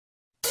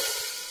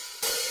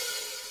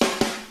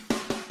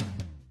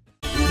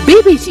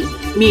BBG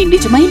మీ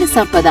నిజమైన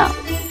సంపద.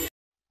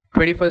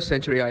 21st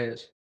Century IS.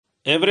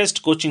 Everest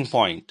Coaching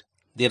Point,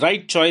 the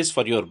right choice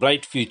for your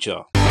bright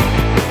future.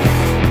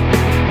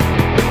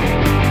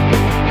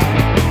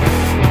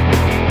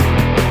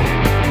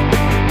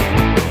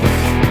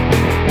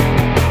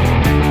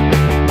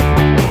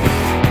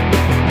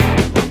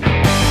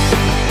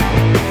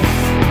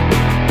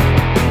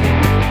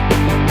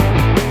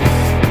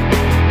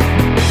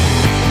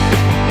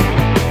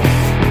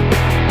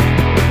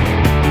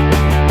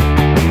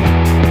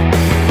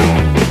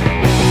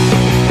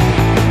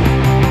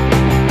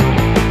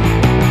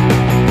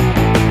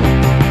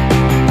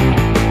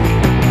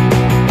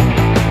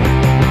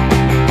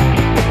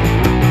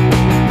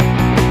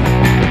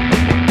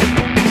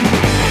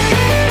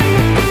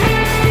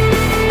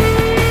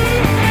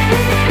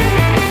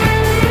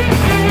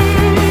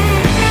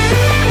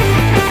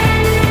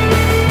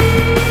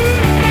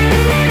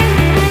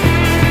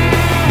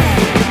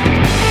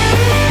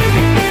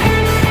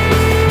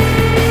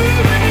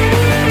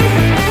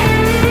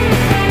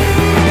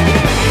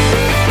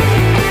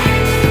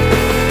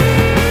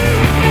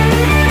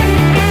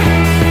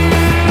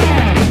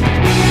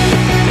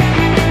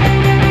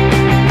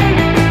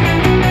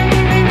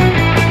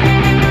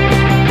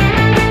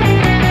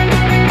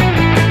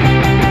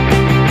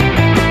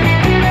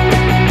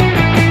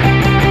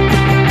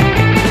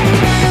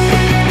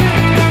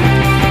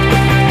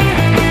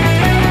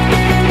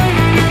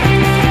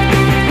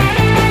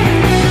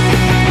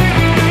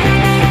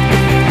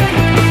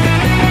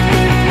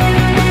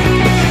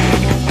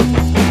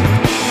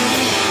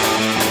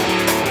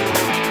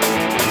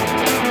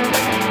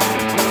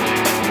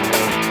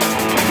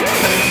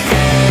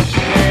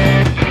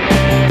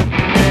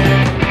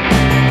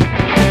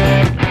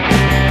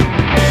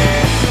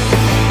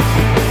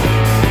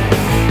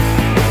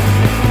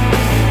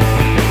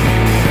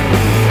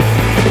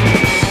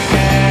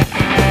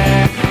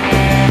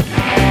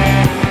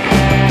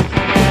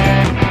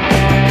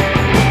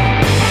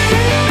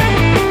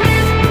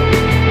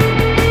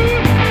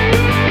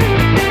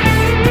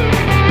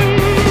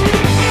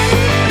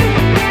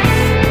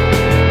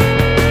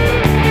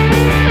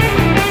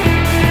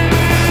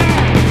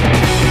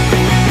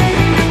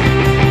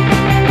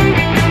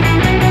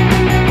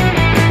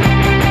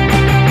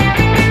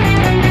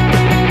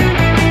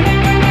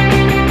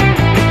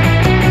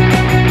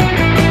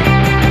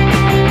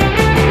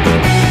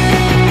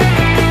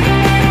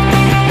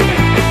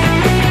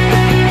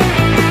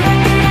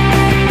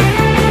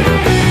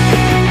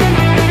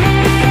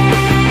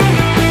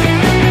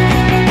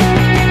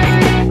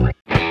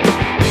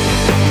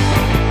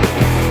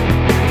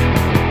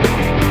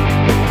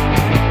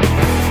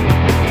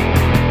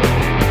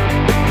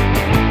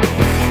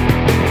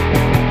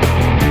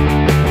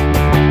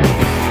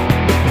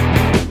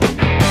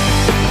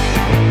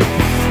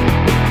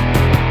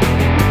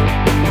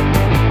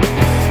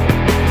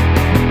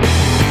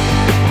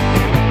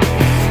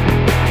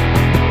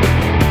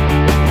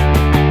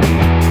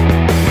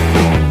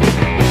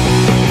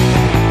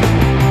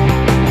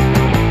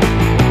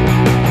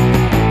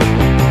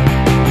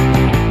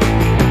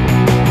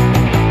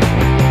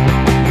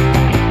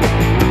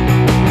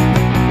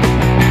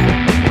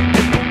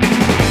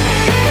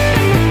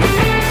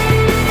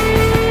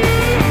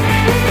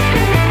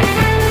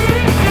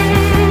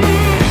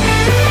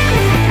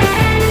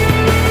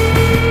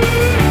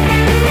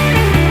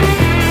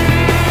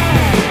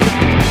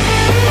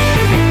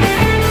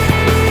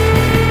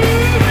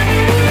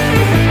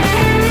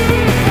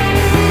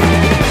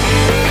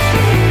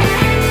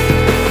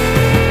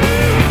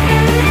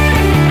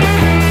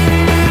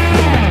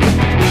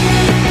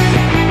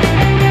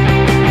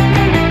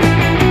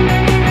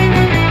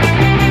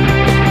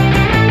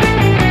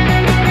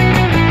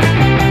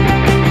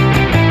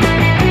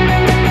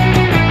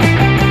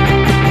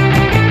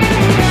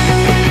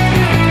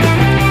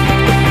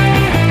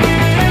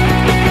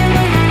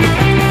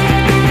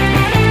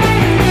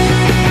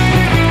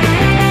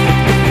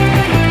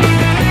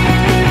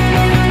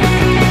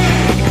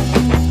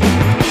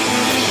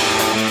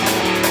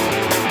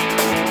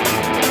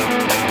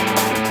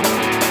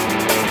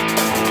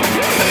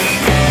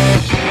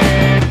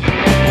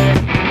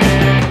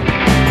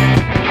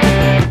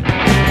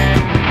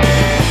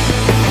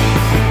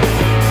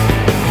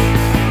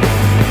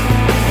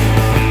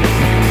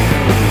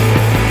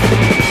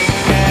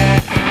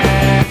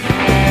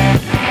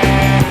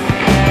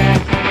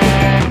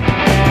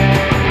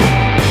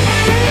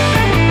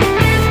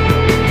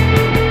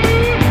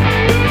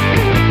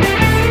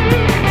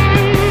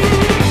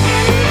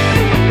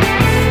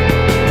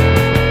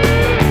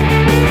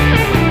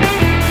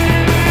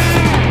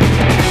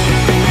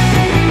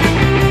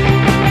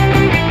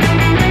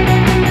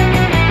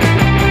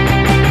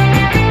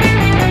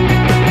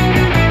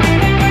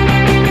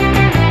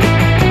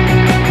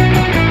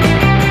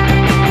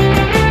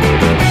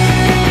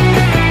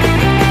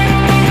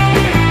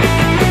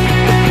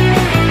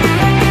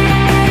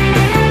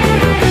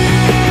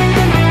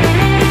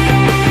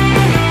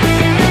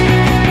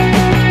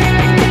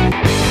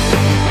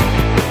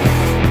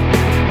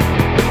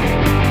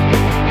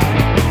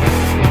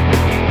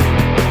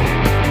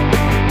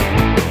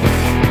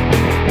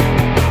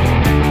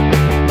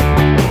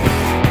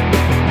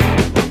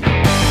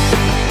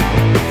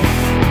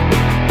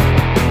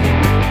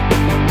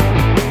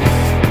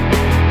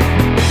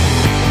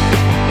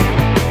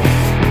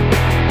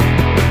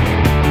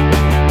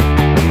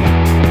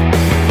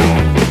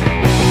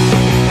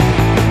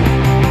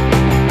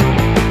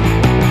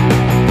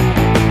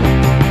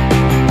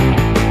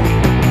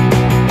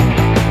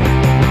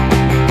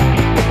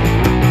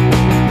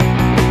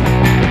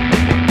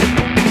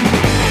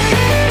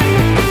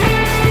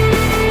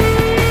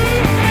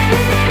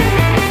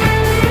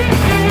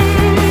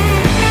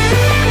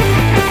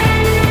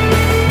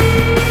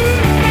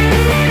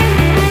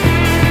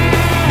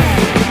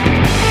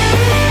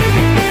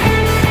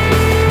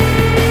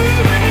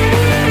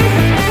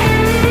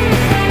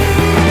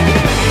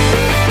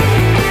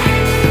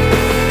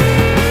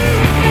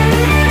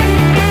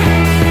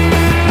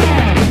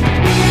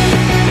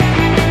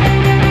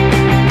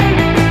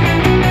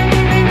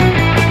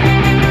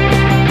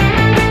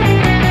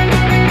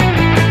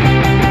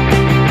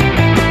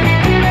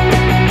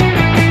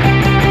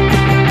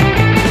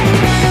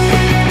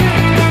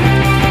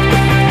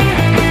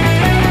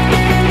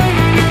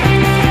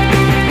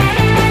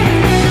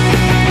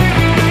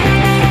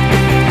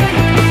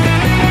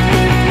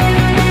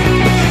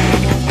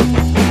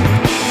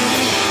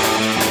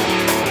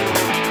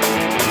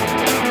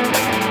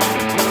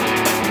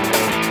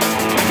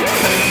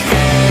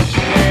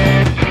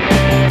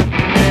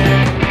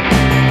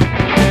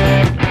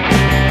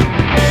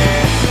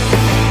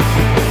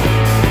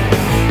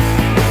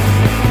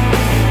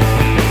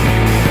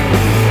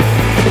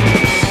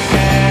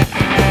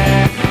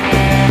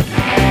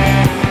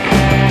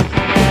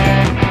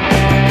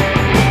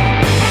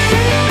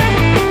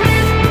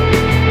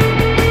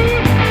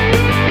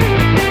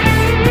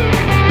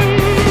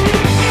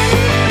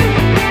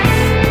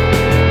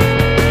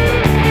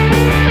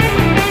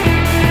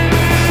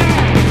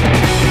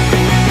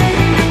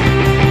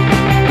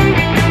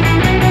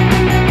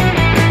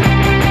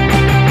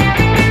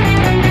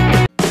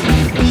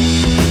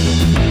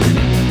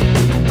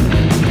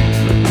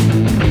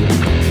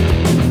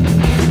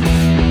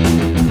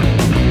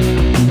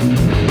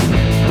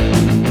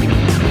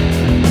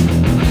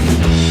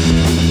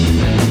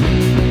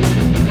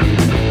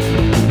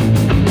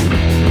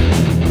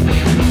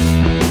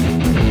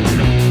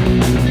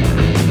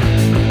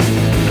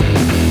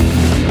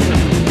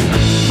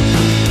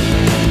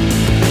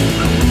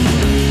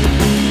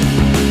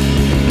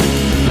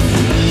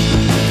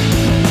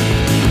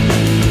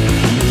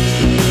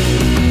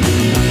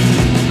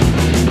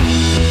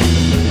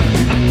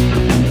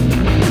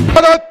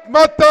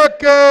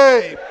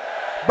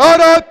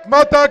 Bharat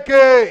మాతా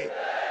కే,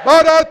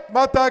 భారత్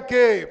మాతా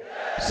కే,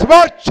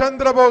 సుభాష్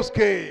చంద్రబోస్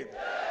కే.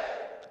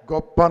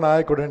 గొప్ప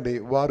నాయకుడు అండి.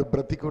 వారు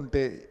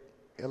బ్రతికుంటే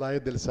ఎలా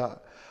తెలుసా,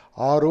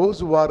 ఆ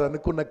రోజు వారు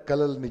అనుకున్న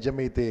కలలు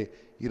నిజమైతే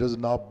ఈరోజు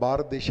నా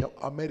భారతదేశం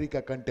అమెరికా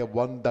కంటే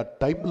 100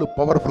 టైంలు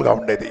పవర్ఫుల్గా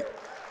ఉండేది.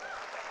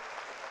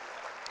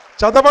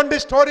 చదవండి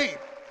స్టోరీ,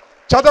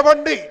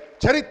 చదవండి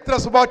చరిత్ర,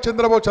 సుభాష్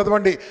చంద్రబోస్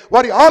చదవండి,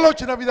 వారి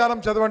ఆలోచన విధానం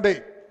చదవండి.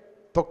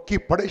 తొక్కి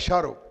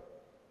పడేశారు.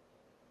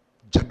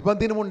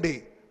 జన్మదినం ఉండి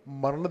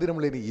మరణదినం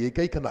లేని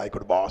ఏకైక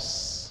నాయకుడు బాస్,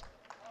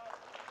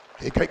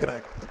 ఏకైక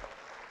నాయకుడు.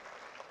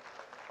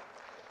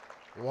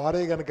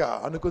 వారే గనక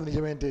అనుకుంది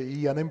నిజమేంటే ఈ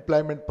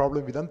అన్ఎంప్లాయ్మెంట్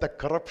ప్రాబ్లం ఇదంతా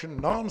కరప్షన్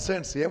నాన్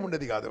సెన్స్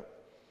ఏముండేది కాదు,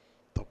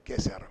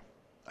 తొక్కేశారు.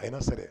 అయినా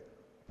సరే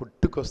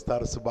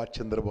పుట్టుకొస్తారు సుభాష్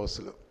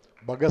చంద్రబోసులు,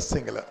 భగత్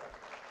సింగ్లు.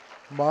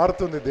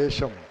 మారుతుంది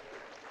దేశం.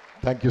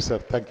 Thank you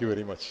sir, thank you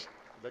very much.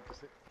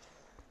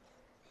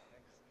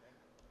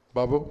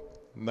 Babu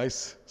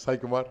nice. Sai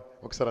Kumar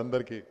ఒకసారి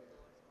అందరికీ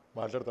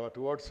మాట్లాడతావా?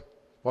 2 words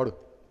వాడు.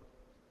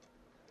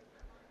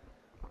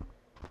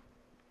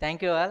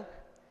 Thank you all.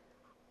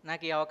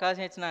 నాకు ఈ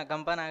అవకాశం ఇచ్చిన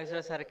గంపా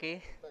నాగేశ్వర సార్కి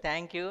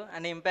థ్యాంక్ యూ,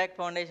 అండ్ ఇంపాక్ట్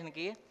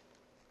ఫౌండేషన్కి.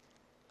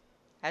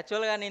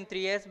 యాక్చువల్గా నేను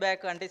 3 years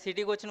బ్యాక్ అంటే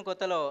సిటీకి వచ్చిన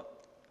కొత్తలో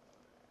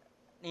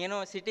నేను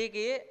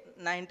సిటీకి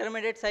నా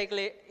ఇంటర్మీడియట్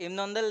సైకిల్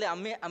 800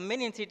 అమ్మి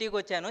నేను సిటీకి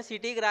వచ్చాను.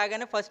 సిటీకి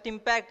రాగానే ఫస్ట్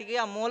ఇంపాక్ట్కి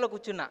ఆ మూల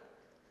కూర్చున్నా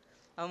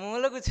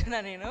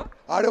నేను.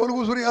 ఆడెవరు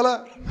కూర్చుని అలా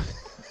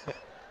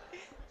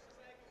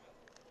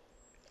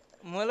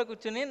మూల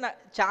కూర్చుని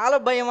చాలా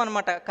భయం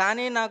అనమాట.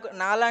 కానీ నాకు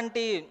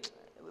నాలాంటి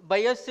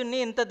భయస్తుని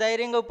ఇంత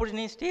ధైర్యంగా ఇప్పుడు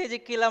నేను స్టేజ్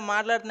ఎక్కి ఇలా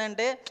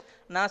మాట్లాడుతుందంటే,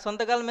 నా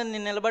సొంత కాళ్ళ మీద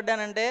నేను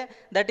నిలబడ్డానంటే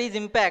దట్ ఈజ్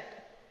ఇంపాక్ట్.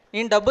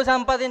 నేను డబ్బు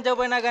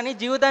సంపాదించకపోయినా కానీ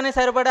జీవితాన్ని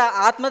సరిపడా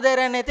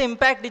ఆత్మధైర్యాన్ని అయితే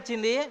ఇంపాక్ట్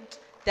ఇచ్చింది.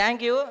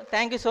 Thank you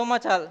so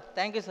much all.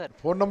 Thank you sir.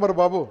 Phone number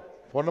Babu,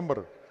 phone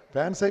number.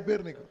 Fans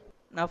అయిపోయారు నీకు.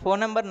 నా ఫోన్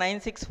నెంబర్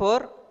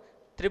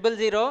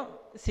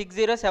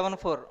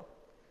 9640006074.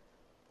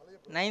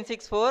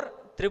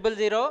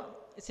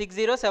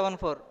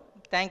 9640006074.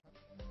 థ్యాంక్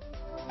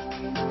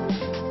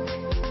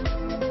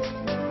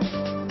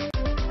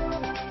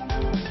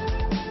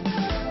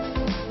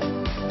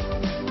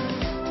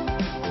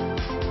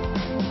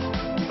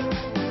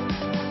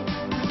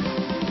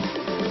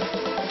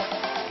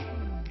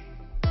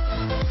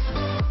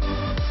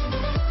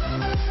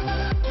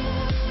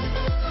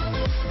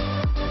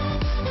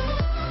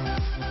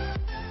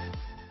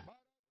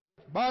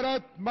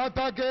भारत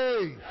माता के,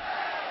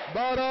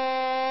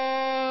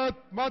 भारत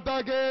माता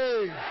के,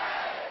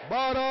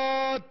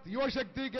 भारत युवा शक्ति के